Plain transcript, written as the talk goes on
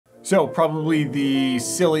So probably the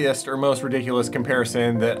silliest or most ridiculous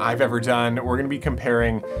comparison that I've ever done, we're gonna be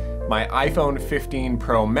comparing my iPhone 15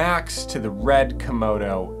 Pro Max to the RED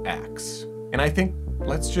Komodo X. And I think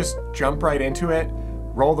let's just jump right into it.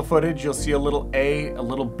 Roll the footage, you'll see a little A, a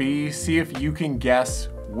little B, see if you can guess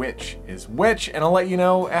which is which, and I'll let you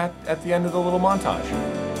know at the end of the little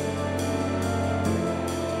montage.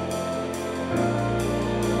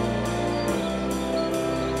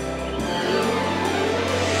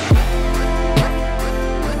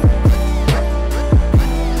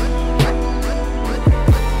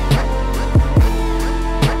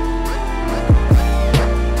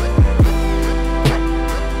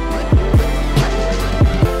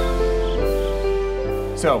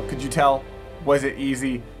 So, could you tell? Was it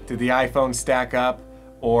easy? Did the iPhone stack up?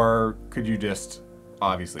 Or could you just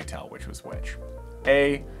obviously tell which was which?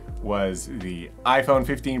 A was the iPhone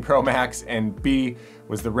 15 Pro Max and B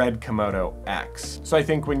was the RED Komodo X. So I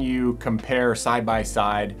think when you compare side by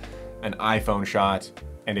side an iPhone shot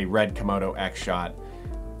and a RED Komodo X shot,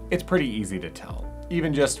 it's pretty easy to tell.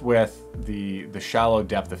 Even just with the shallow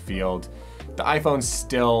depth of field, the iPhone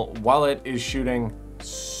still, while it is shooting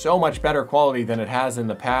so much better quality than it has in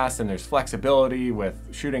the past, and there's flexibility with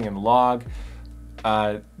shooting in log,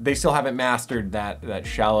 they still haven't mastered that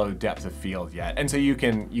shallow depth of field yet. And so you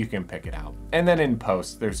can pick it out. And then in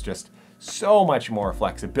post, there's just so much more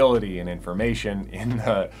flexibility and information in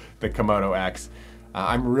the Komodo X.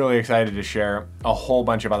 I'm really excited to share a whole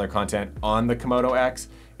bunch of other content on the Komodo X.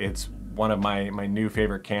 It's one of my new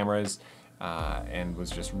favorite cameras. And was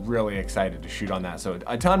just really excited to shoot on that. So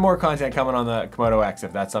a ton more content coming on the Komodo X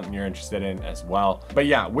if that's something you're interested in as well. But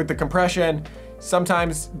yeah, with the compression,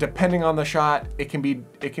 sometimes depending on the shot, it can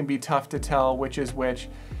be tough to tell which is which.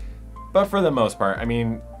 But for the most part, I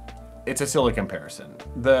mean, it's a silly comparison.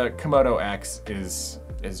 The Komodo X is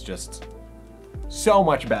just so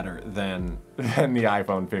much better than the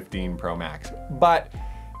iPhone 15 Pro Max. But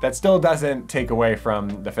that still doesn't take away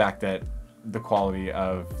from the fact that the quality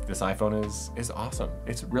of this iPhone is awesome.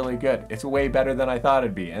 It's really good. It's way better than I thought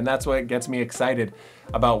it'd be. And that's what gets me excited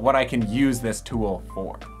about what I can use this tool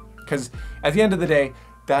for. Because at the end of the day,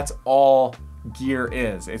 that's all gear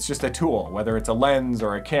is. It's just a tool, whether it's a lens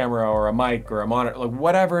or a camera or a mic or a monitor, like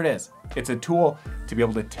whatever it is. It's a tool to be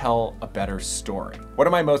able to tell a better story. What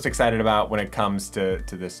am I most excited about when it comes to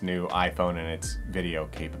this new iPhone and its video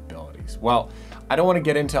capabilities? Well, I don't want to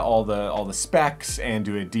get into all the specs and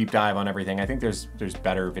do a deep dive on everything. I think there's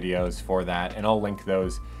better videos for that, and I'll link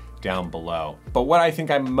those down below. But what I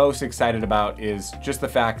think I'm most excited about is just the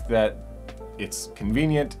fact that it's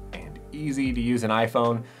convenient and easy to use an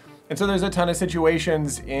iPhone. And so there's a ton of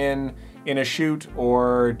situations in a shoot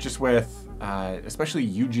or just with especially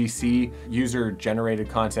UGC, user-generated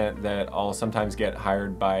content, that I'll sometimes get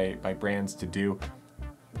hired by brands to do.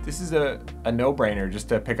 This is a no-brainer just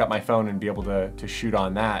to pick up my phone and be able to shoot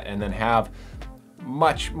on that, and then have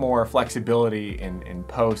much more flexibility in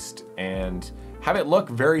post and have it look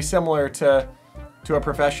very similar to a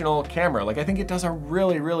professional camera. Like, I think it does a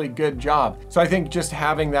really, really good job. So I think just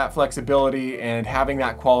having that flexibility and having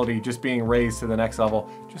that quality just being raised to the next level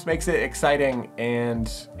just makes it exciting and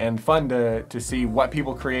fun to see what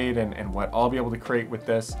people create and what I'll be able to create with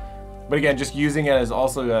this. But again, just using it as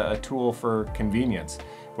also a tool for convenience.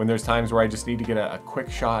 When there's times where I just need to get a quick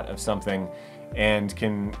shot of something and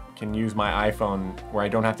can use my iPhone where I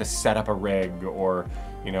don't have to set up a rig or,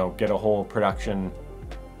 you know, get a whole production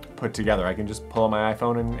put together. I can just pull out my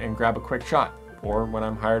iPhone and grab a quick shot. Or when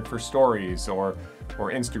I'm hired for stories or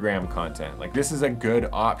Instagram content. Like, this is a good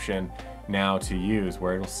option now to use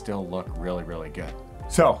where it'll still look really, really good.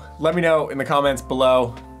 So let me know in the comments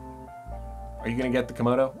below, are you gonna get the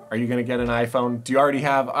Komodo? Are you gonna get an iPhone? Do you already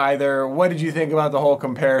have either? What did you think about the whole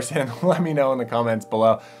comparison? Let me know in the comments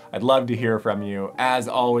below. I'd love to hear from you. As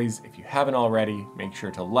always, if you haven't already, make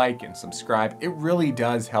sure to like and subscribe. It really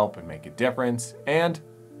does help and make a difference. And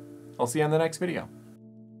I'll see you on the next video.